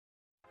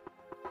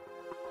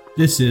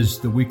This is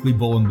the Weekly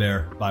Bull and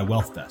Bear by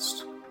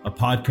WealthVest, a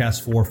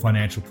podcast for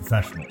financial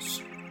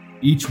professionals.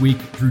 Each week,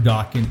 Drew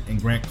Dawkins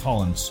and Grant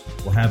Collins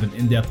will have an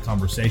in-depth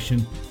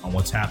conversation on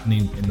what's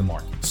happening in the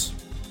markets.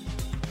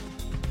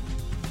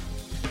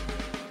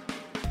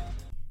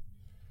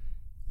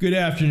 Good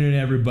afternoon,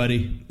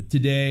 everybody.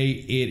 Today,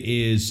 it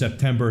is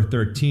September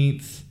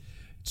 13th.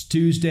 It's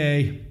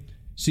Tuesday.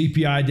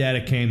 CPI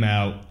data came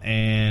out,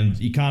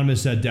 and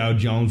economists at Dow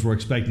Jones were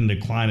expecting a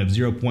decline of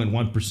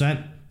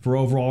 0.1% for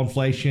overall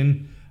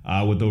inflation,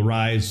 with a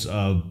rise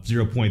of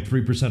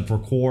 0.3% for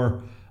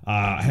core.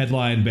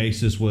 Headline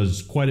basis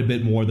was quite a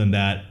bit more than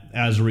that.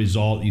 As a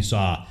result, you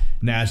saw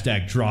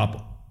NASDAQ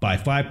drop by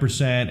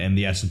 5% and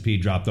the S&P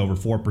dropped over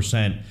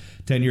 4%.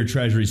 10-year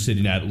Treasury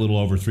sitting at a little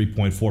over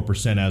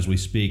 3.4% as we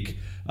speak.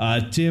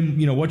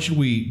 Tim, what should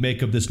we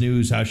make of this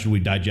news? How should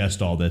we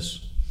digest all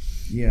this?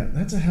 Yeah,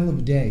 that's a hell of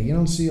a day. You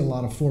don't see a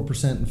lot of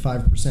 4% and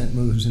 5%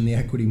 moves in the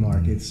equity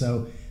market.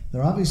 So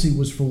there obviously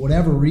was, for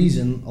whatever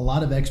reason, a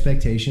lot of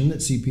expectation that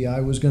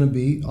CPI was going to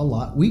be a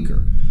lot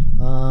weaker.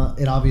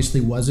 It obviously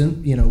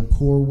wasn't.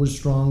 Core was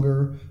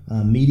stronger.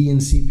 Median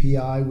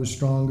CPI was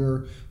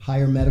stronger.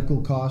 Higher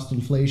medical cost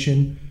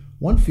inflation.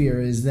 One fear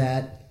is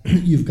that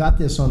you've got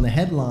this on the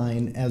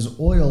headline as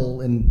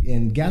oil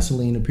and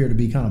gasoline appear to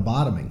be kind of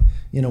bottoming.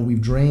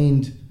 We've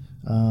drained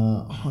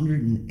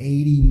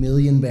 180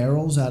 million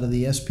barrels out of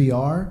the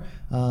SPR.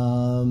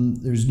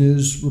 There's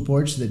news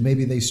reports that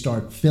maybe they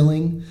start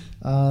filling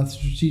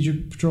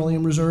Strategic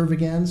Petroleum Reserve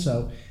again.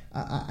 So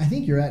I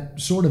think you're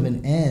at sort of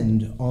an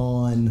end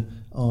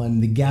on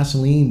the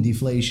gasoline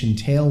deflation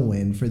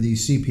tailwind for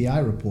these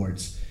CPI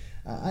reports.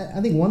 I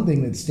think one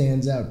thing that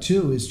stands out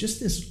too is just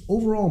this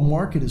overall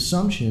market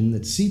assumption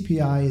that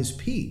CPI is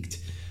peaked.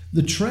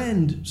 The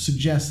trend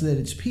suggests that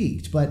it's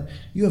peaked, but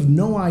you have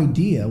no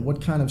idea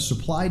what kind of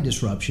supply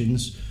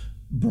disruptions,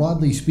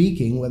 broadly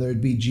speaking, whether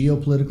it be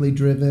geopolitically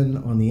driven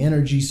on the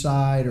energy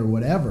side or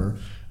whatever,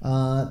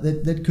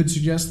 that could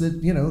suggest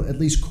that, at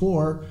least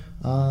core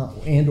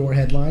and or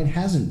headline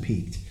hasn't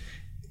peaked.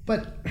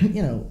 But,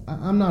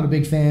 I'm not a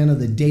big fan of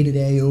the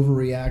day-to-day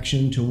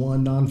overreaction to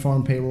one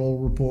non-farm payroll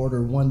report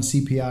or one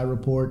CPI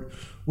report.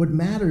 What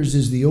matters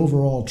is the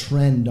overall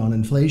trend on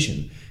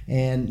inflation.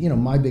 And,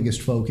 my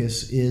biggest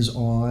focus is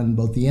on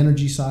both the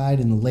energy side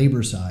and the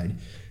labor side.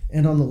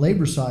 And on the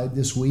labor side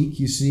this week,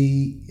 you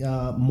see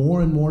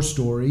more and more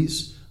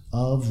stories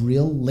of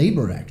real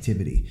labor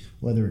activity,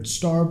 whether it's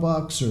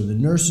Starbucks or the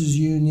nurses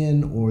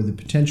union or the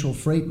potential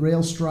freight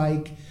rail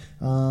strike.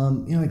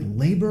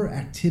 Labor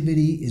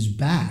activity is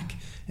back,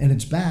 and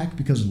it's back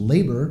because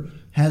labor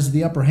has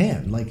the upper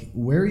hand.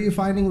 Where are you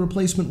finding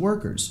replacement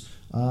workers?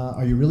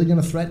 Are you really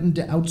going to threaten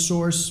to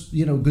outsource,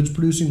 goods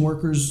producing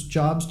workers'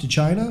 jobs to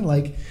China?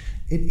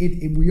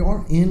 We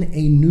are in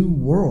a new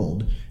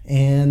world,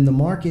 and the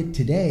market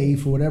today,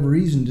 for whatever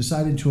reason,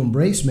 decided to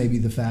embrace maybe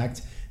the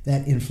fact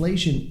that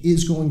inflation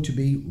is going to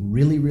be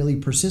really, really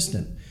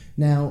persistent.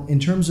 Now, in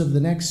terms of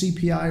the next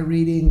CPI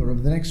reading or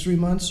over the next 3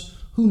 months,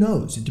 who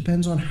knows? It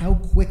depends on how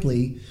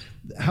quickly,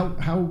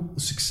 how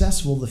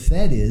successful the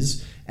Fed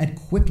is at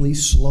quickly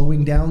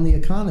slowing down the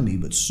economy.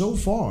 But so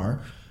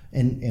far,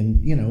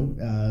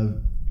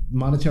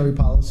 monetary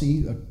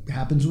policy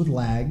happens with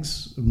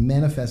lags,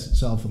 manifests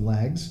itself with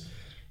lags.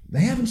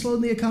 They haven't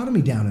slowed the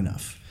economy down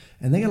enough,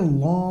 and they got a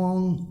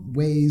long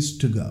ways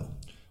to go.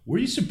 Were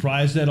you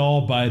surprised at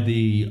all by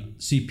the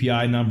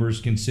CPI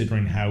numbers,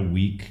 considering how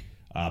weak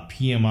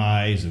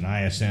PMIs and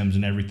ISMs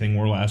and everything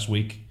were last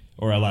week?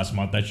 Or last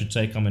month, I should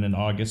say, coming in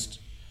August.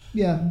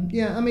 Yeah.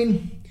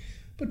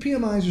 But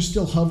PMIs are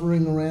still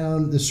hovering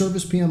around. The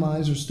service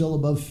PMIs are still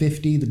above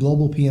 50. The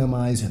global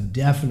PMIs have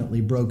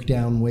definitely broke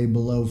down way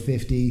below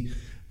 50.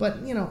 But,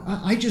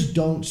 I just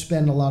don't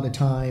spend a lot of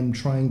time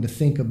trying to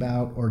think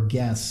about or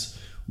guess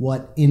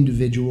what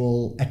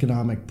individual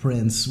economic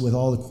prints, with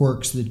all the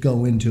quirks that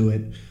go into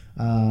it,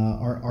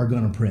 are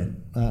going to print.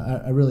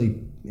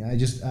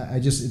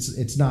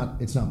 It's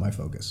not my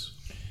focus.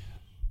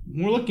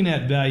 We're looking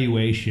at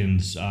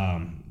valuations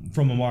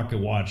from a Market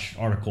Watch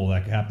article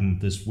that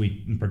happened this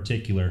week in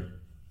particular.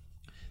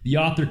 The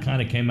author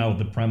kind of came out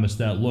with the premise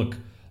that, look,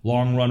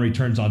 long run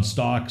returns on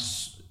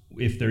stocks,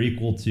 if they're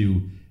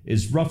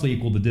is roughly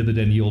equal to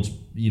dividend yields,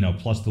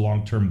 plus the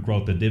long-term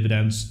growth of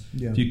dividends.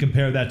 Yeah. If you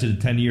compare that to the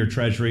 10-year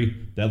Treasury,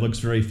 that looks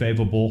very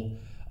favorable.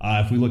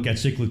 If we look at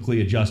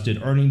cyclically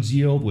adjusted earnings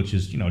yield, which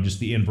is, just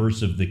the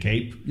inverse of the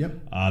CAPE,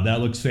 that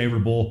looks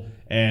favorable.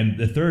 And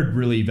the third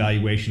really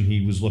valuation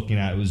he was looking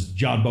at was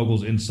John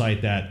Bogle's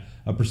insight that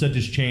a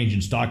percentage change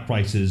in stock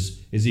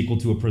prices is equal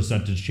to a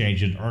percentage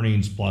change in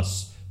earnings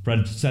plus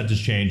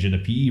percentage change in a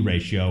PE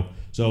ratio.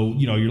 So,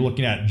 you're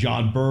looking at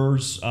John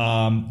Burr's,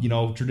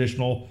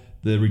 traditional,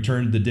 the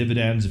return, the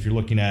dividends, if you're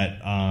looking at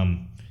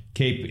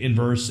CAPE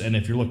inverse, and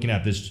if you're looking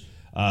at this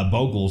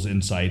Bogle's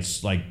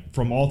insights,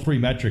 from all three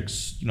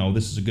metrics,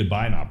 this is a good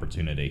buying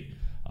opportunity.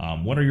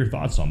 What are your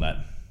thoughts on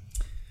that?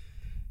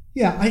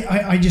 Yeah,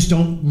 I just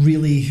don't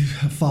really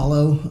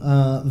follow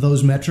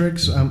those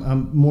metrics.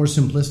 I'm more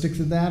simplistic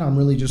than that. I'm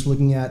really just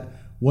looking at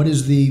what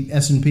is the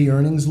S&P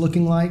earnings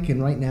looking like?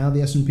 And right now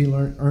the S&P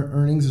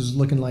earnings is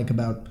looking like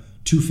about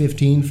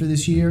 215 for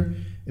this year.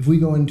 If we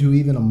go into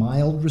even a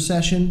mild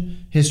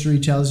recession, history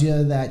tells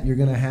you that you're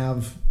going to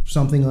have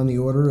something on the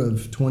order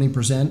of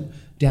 20%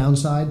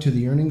 downside to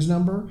the earnings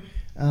number.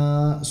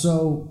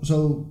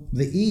 So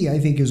the E, I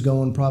think, is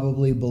going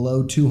probably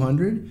below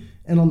 200.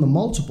 And on the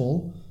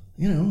multiple,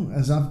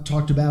 as I've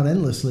talked about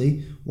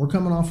endlessly, we're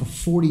coming off of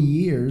 40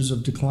 years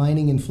of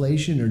declining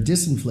inflation or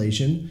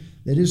disinflation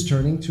that is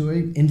turning to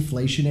an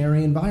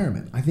inflationary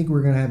environment. I think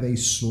we're going to have a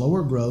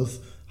slower growth,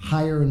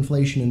 higher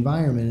inflation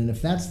environment. And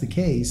if that's the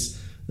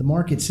case, the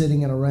market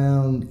sitting at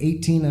around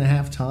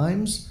 18.5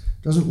 times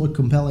doesn't look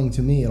compelling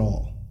to me at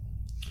all.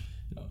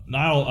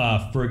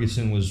 Niall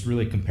Ferguson was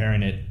really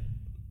comparing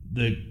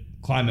the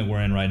climate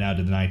we're in right now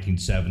to the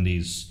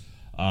 1970s.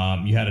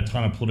 You had a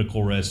ton of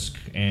political risk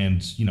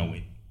and,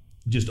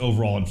 just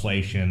overall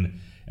inflation.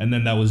 And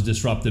then that was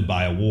disrupted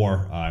by a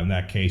war. In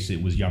that case,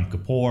 it was Yom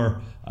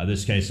Kippur.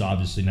 This case,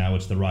 obviously, now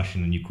it's the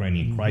Russian and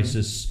Ukrainian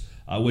crisis,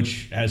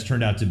 which has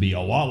turned out to be a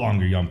lot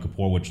longer Yom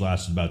Kippur, which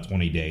lasted about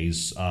 20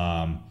 days.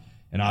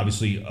 And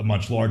obviously a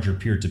much larger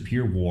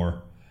peer-to-peer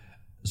war.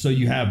 So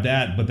you have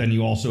that, but then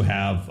you also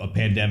have a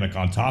pandemic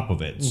on top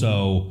of it.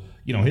 So,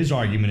 his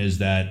argument is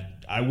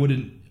that I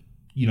wouldn't,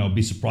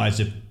 be surprised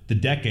if the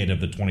decade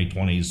of the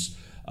 2020s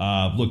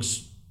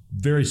looks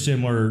very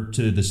similar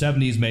to the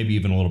 70s, maybe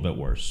even a little bit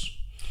worse.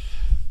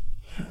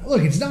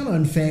 Look, it's not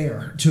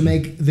unfair to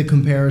make the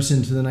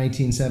comparison to the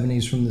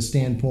 1970s from the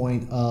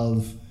standpoint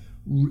of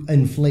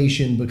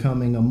inflation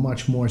becoming a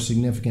much more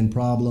significant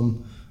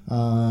problem.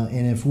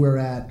 And if we're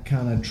at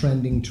kind of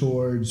trending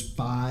towards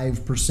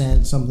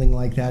 5%, something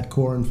like that,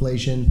 core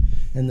inflation,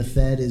 and the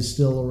Fed is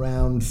still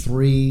around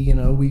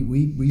 3%,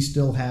 we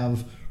still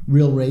have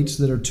real rates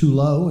that are too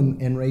low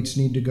and rates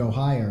need to go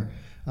higher.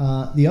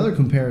 The other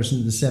comparison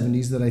to the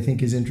 70s that I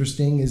think is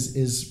interesting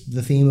is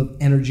the theme of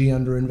energy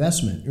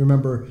underinvestment. You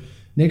remember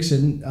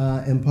Nixon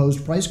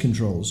imposed price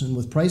controls, and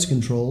with price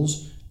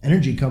controls,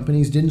 energy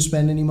companies didn't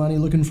spend any money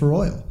looking for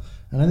oil.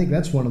 And I think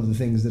that's one of the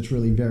things that's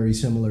really very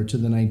similar to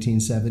the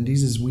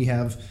 1970s is we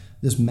have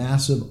this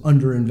massive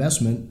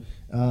underinvestment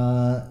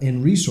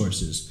in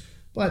resources.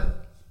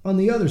 But on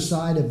the other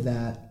side of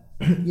that,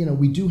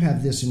 we do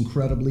have this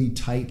incredibly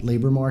tight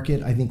labor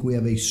market. I think we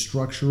have a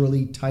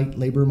structurally tight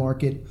labor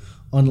market,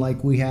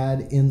 unlike we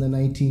had in the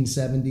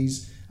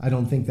 1970s. I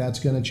don't think that's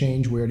going to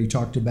change. We already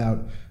talked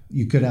about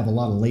you could have a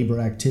lot of labor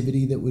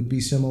activity that would be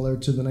similar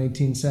to the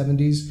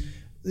 1970s.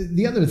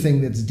 The other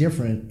thing that's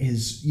different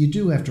is you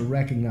do have to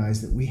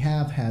recognize that we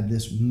have had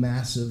this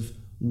massive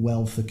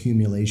wealth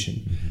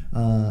accumulation.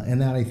 And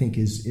that, I think,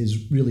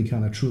 is really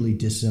kind of truly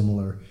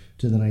dissimilar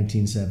to the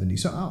 1970s.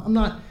 So I'm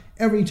not,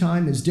 every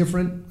time is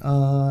different.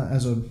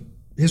 As a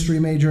history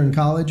major in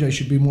college, I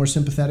should be more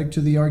sympathetic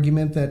to the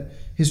argument that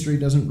history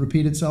doesn't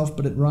repeat itself,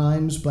 but it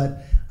rhymes.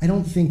 But I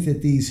don't think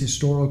that these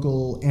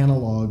historical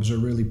analogs are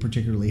really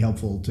particularly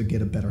helpful to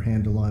get a better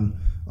handle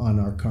on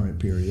our current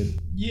period.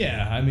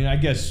 Yeah, I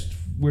guess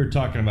we're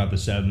talking about the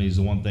 70s.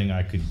 The one thing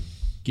I could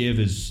give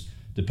is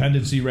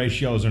dependency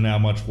ratios are now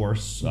much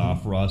worse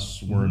for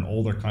us. We're an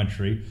older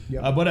country,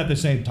 but at the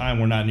same time,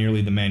 we're not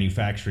nearly the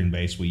manufacturing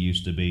base we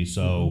used to be.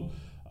 So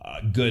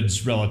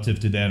goods relative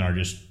to then are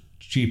just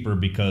cheaper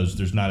because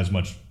there's not as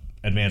much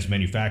advanced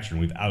manufacturing.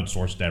 We've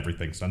outsourced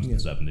everything since the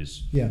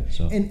 70s. Yeah,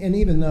 so. And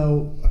even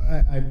though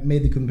I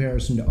made the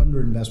comparison to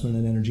underinvestment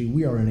in energy,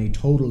 we are in a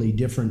totally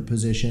different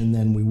position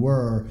than we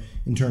were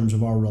in terms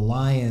of our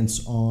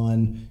reliance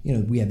on,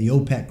 we had the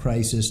OPEC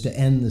crisis to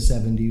end the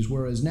 70s,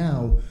 whereas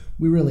now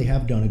we really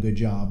have done a good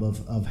job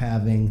of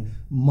having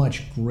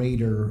much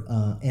greater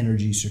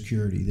energy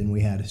security than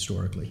we had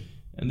historically.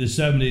 In the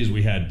 70s,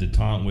 we had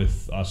detente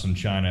with us and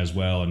China as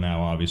well, and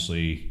now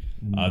obviously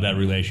that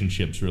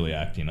relationship's really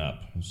acting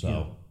up.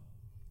 So,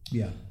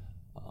 yeah.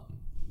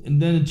 And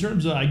then in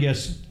terms of, I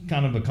guess,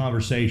 kind of a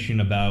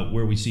conversation about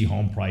where we see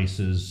home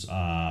prices,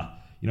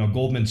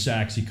 Goldman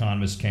Sachs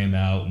economists came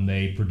out and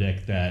they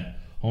predict that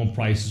home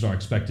prices are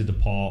expected to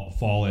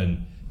fall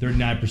in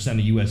 39% of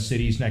U.S.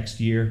 cities next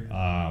year.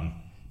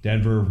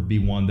 Denver would be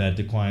one that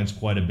declines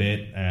quite a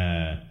bit.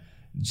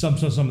 Some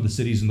of the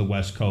cities in the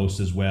West Coast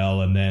as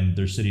well, and then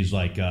there's cities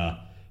like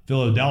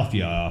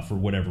Philadelphia, for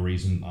whatever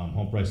reason,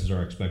 home prices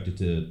are expected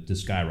to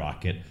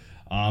skyrocket.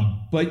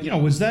 But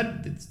is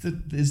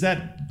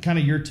that kind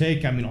of your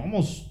take? I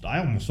almost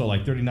felt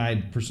like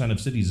 39% of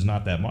cities is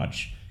not that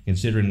much,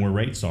 considering where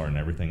rates are and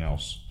everything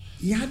else.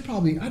 Yeah, I'd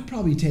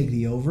probably take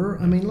the over.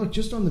 Look,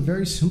 just on the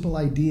very simple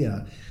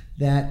idea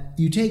that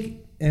you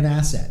take an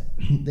asset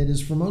that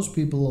is for most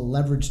people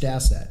a leveraged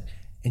asset,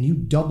 and you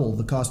double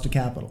the cost of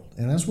capital,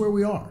 and that's where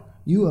we are.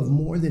 You have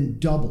more than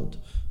doubled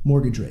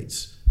mortgage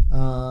rates.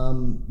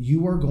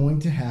 You are going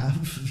to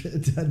have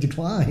a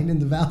decline in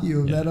the value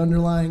of that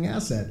underlying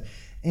asset.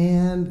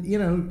 And,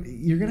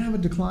 you're going to have a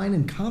decline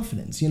in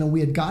confidence. We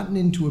had gotten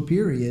into a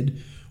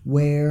period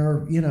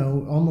where,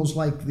 almost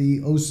like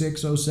the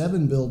 06,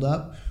 07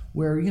 buildup,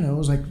 where, it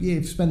was like, if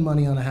you spend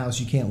money on a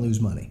house, you can't lose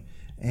money.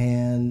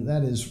 And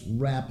that is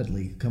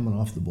rapidly coming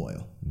off the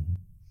boil.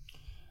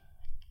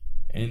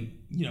 And,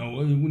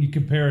 when you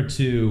compare it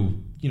to,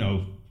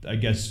 I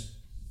guess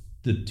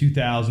the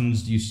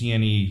 2000s, do you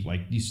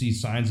see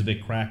signs of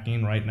it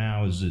cracking right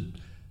now?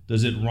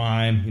 Does it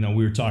rhyme?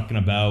 We were talking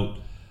about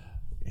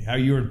how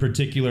you were in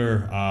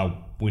particular,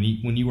 when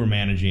you were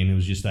managing, it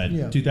was just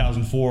that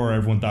 2004,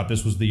 everyone thought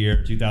this was the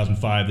year.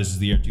 2005, this is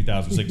the year.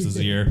 2006 is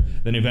the year.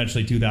 Then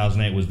eventually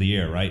 2008 was the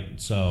year,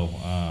 right? So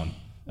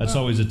that's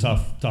always a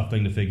tough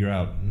thing to figure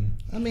out.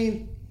 I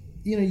mean,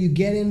 you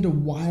get into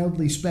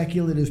wildly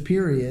speculative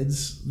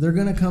periods, they're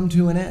going to come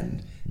to an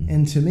end.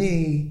 And to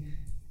me,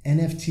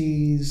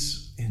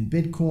 NFTs and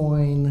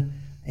Bitcoin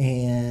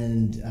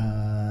and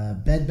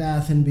Bed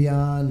Bath &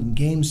 Beyond and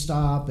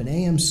GameStop and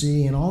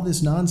AMC and all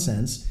this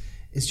nonsense,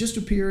 it's just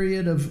a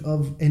period of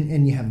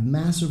and you have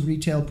massive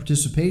retail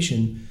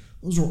participation.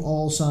 Those are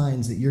all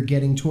signs that you're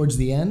getting towards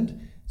the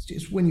end. It's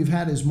just when you've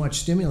had as much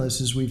stimulus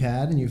as we've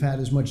had and you've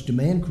had as much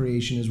demand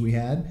creation as we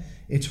had,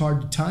 it's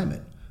hard to time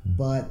it.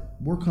 But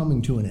we're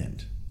coming to an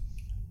end.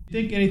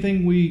 Think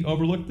anything we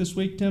overlooked this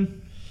week,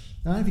 Tim?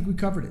 No, I think we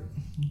covered it.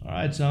 All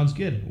right, sounds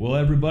good. Well,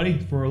 everybody,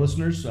 for our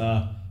listeners,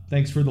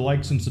 thanks for the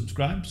likes and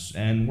subscribes,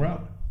 and we're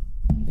out.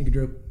 Thank you,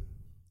 Drew.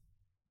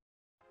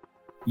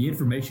 The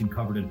information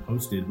covered and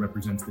posted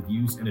represents the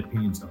views and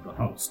opinions of the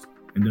host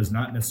and does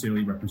not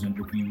necessarily represent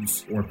the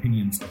views or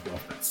opinions of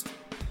WealthVest.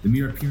 The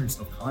mere appearance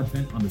of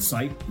content on the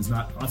site does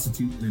not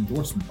constitute an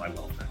endorsement by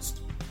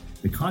WealthVest.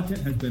 The content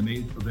has been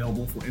made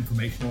available for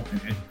informational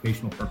and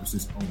educational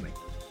purposes only.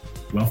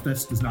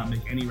 WealthVest does not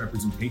make any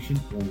representation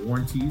or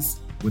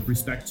warranties with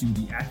respect to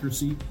the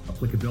accuracy,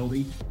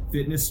 applicability,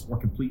 fitness, or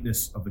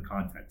completeness of the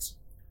contents.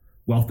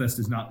 WealthVest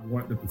does not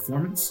warrant the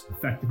performance,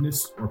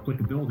 effectiveness, or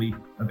applicability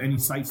of any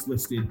sites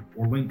listed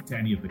or linked to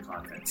any of the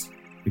contents.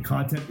 The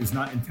content is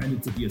not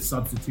intended to be a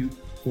substitute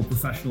for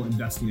professional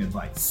investing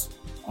advice.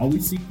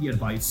 Always seek the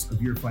advice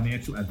of your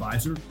financial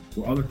advisor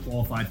or other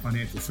qualified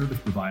financial service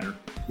provider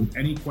with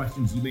any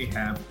questions you may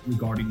have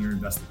regarding your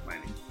investment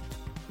planning.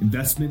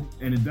 Investment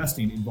and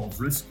investing involves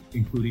risk,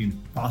 including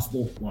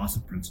possible loss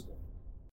of principal.